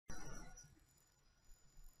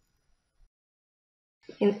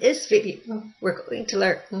In this video, we're going to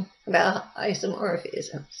learn about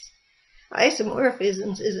isomorphisms.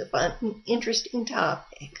 Isomorphisms is a fun and interesting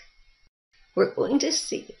topic. We're going to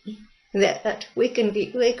see that we can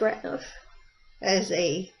view a graph as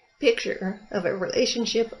a picture of a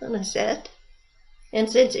relationship on a set, and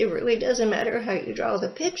since it really doesn't matter how you draw the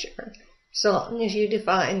picture, so long as you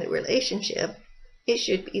define the relationship, it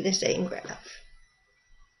should be the same graph.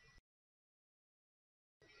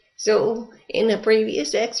 So, in a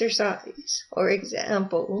previous exercise or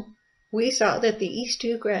example, we saw that these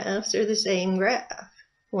two graphs are the same graph.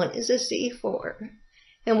 One is a C4,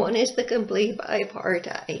 and one is the complete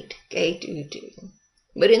bipartite K22.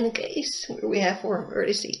 But in the case where we have 4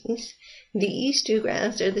 vertices, these two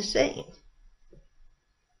graphs are the same.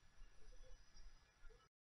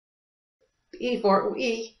 Before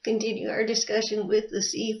we continue our discussion with the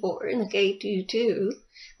C4 and the K22,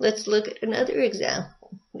 let's look at another example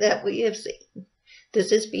that we have seen.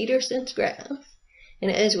 This is Peterson's graph,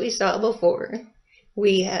 and as we saw before,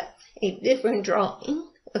 we have a different drawing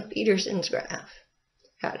of Peterson's graph.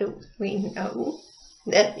 How do we know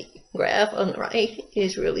that the graph on the right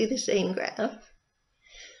is really the same graph?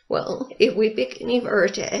 Well, if we pick any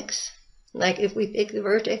vertex, like if we pick the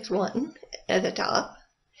vertex 1 at the top,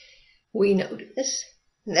 we notice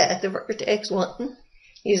that the vertex 1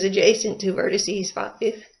 is adjacent to vertices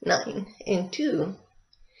 5, 9, and 2.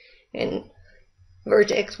 And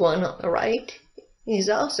vertex 1 on the right is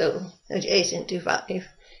also adjacent to 5,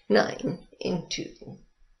 9, and 2.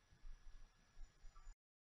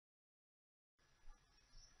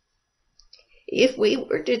 If we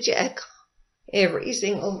were to check every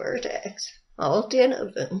single vertex, all 10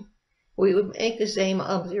 of them, we would make the same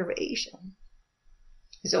observation.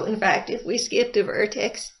 So in fact, if we skip to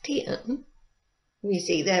vertex 10, we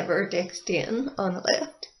see that vertex 10 on the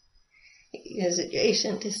left is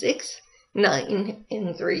adjacent to 6, 9,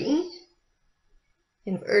 and 3.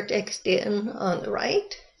 And vertex 10 on the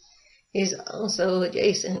right is also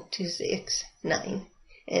adjacent to 6, 9,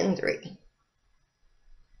 and 3.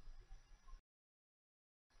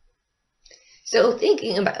 So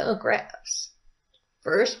thinking about graphs,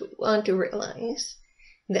 first we want to realize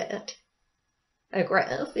that a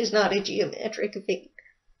graph is not a geometric figure.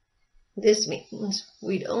 This means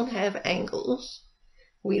we don't have angles.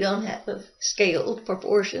 We don't have scaled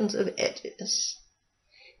proportions of edges.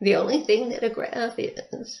 The only thing that a graph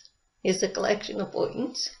is a collection of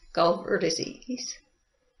points called vertices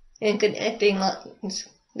and connecting lines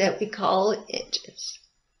that we call edges.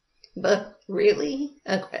 But really,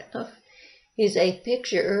 a graph is a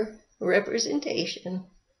picture representation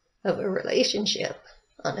of a relationship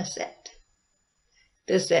on a set.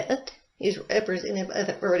 The set is represented by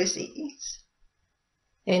the vertices,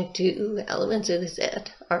 and 2 elements of the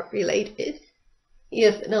set are related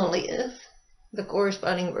if and only if the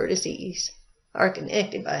corresponding vertices are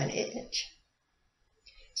connected by an edge.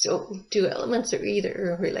 So 2 elements are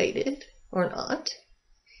either related or not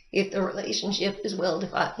if the relationship is well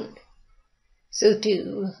defined. So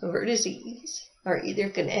 2 vertices are either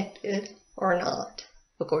connected or not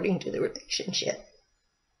according to the relationship.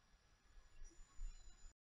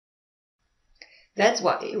 That's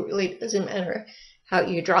why it really doesn't matter how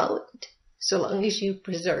you draw it, so long as you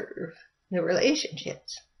preserve the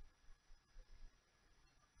relationships.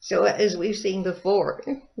 So as we've seen before,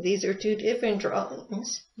 these are 2 different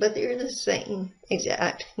drawings, but they're the same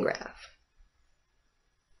exact graph.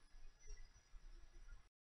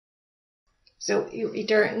 So we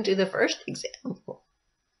return to the first example.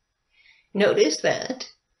 Notice that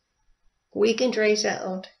we can trace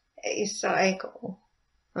out a cycle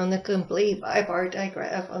on the complete bipartite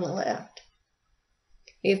graph on the left.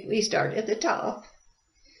 If we start at the top,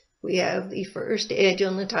 we have the first edge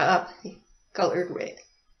on the top colored red.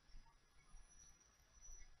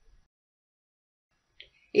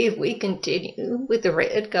 If we continue with the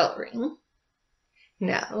red coloring,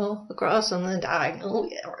 now across on the diagonal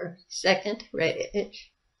we have our second red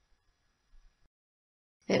edge,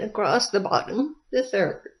 and across the bottom the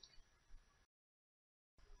third,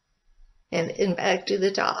 and then back to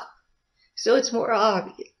the top. So it's more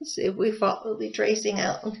obvious if we follow the tracing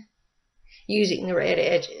out using the red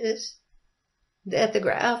edges that the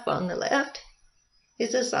graph on the left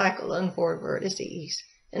is a cycle on 4 vertices,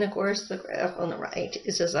 and of course the graph on the right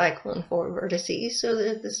is a cycle on 4 vertices, so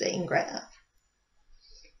they're the same graph.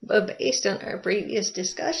 But based on our previous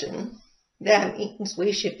discussion, that means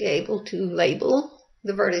we should be able to label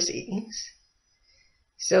the vertices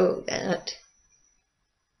so that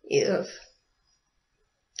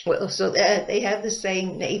so that they have the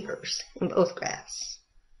same neighbors in both graphs.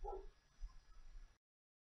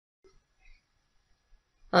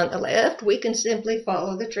 On the left, we can simply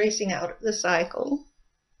follow the tracing out of the cycle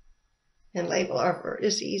and label our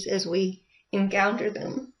vertices as we encounter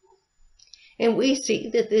them. And we see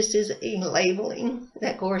that this is a labeling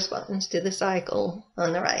that corresponds to the cycle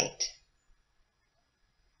on the right.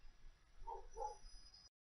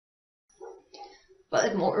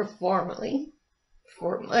 But more formally,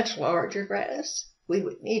 for much larger graphs, we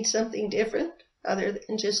would need something different other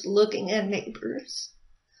than just looking at neighbors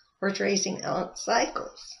or tracing out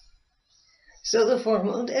cycles. So the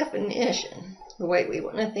formal definition, the way we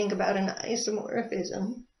want to think about an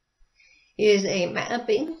isomorphism, is a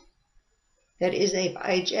mapping that is a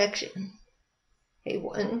bijection, a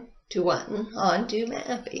one-to-one onto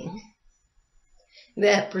mapping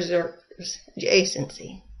that preserves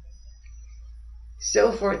adjacency.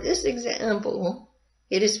 So for this example,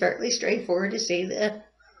 it is fairly straightforward to say that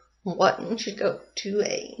 1 should go to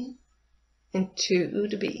A and 2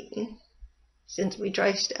 to B, since we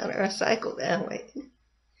traced out our cycle that way,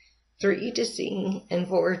 3 to C, and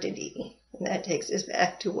 4 to D, and that takes us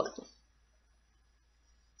back to 1.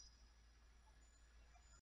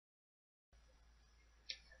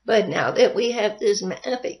 But now that we have this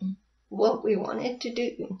mapping, what we want it to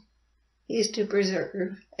do is to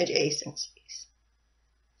preserve adjacencies.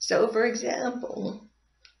 So for example,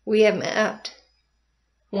 we have mapped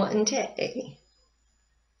 1 to A.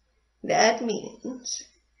 That means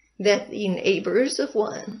that the neighbors of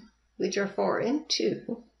 1, which are 4 and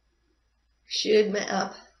 2, should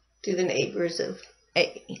map to the neighbors of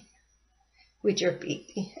A, which are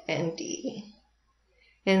B and D.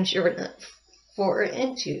 And sure enough, 4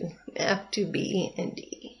 and 2 map to B and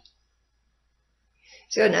D.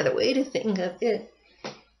 So another way to think of it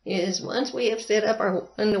is once we have set up our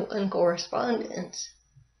one-to-one correspondence,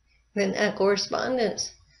 then that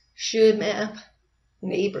correspondence should map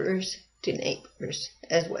neighbors to neighbors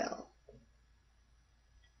as well.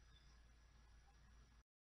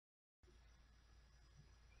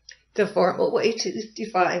 The formal way to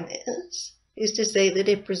define this is to say that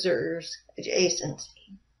it preserves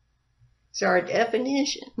adjacency. So our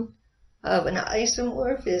definition of an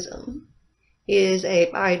isomorphism is a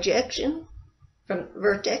bijection from the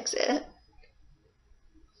vertex set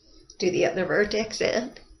to the other vertex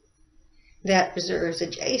set that preserves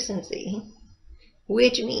adjacency,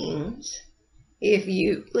 which means if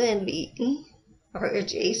U and V are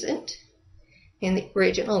adjacent in the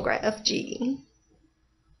original graph G,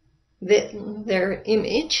 then their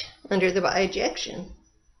image under the bijection,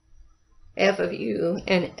 f of U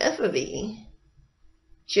and f of V,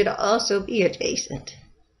 should also be adjacent.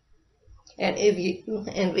 And if U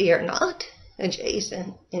and V are not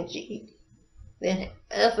adjacent in G, then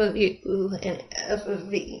f of U and f of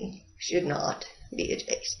V should not be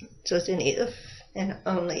adjacent. So it's an if and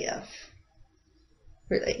only if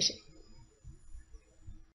relation.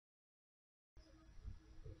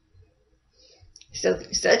 So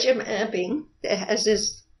such a mapping that has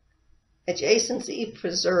this adjacency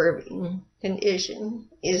preserving condition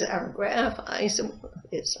is our graph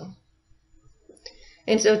isomorphism.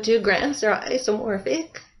 And so two graphs are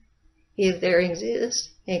isomorphic if there exists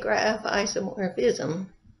a graph isomorphism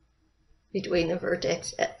between the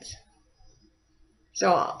vertex sets.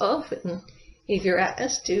 So often, if you're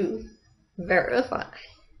asked to verify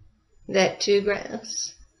that two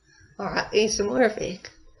graphs are isomorphic,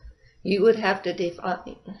 you would have to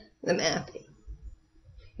define the mapping.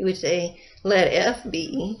 You would say, let F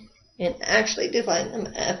be, and actually define the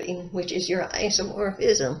mapping, which is your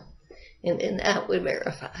isomorphism, and then that would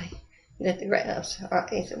verify that the graphs are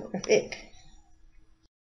isomorphic.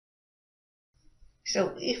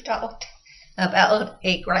 So we've talked about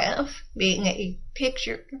a graph being a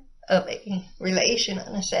picture of a relation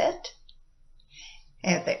on a set,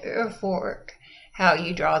 and therefore how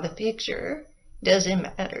you draw the picture doesn't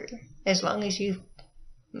matter as long as you've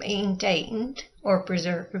maintained or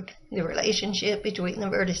preserved the relationship between the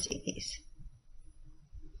vertices.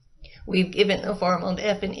 We've given the formal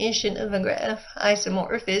definition of a graph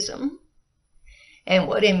isomorphism and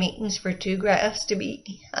what it means for two graphs to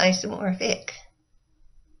be isomorphic.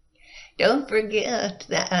 Don't forget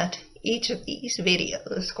that each of these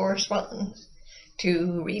videos corresponds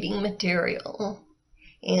to reading material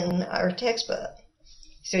in our textbook.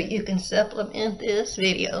 So you can supplement this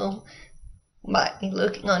video by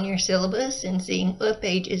looking on your syllabus and seeing what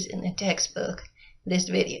pages in the textbook this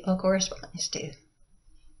video corresponds to.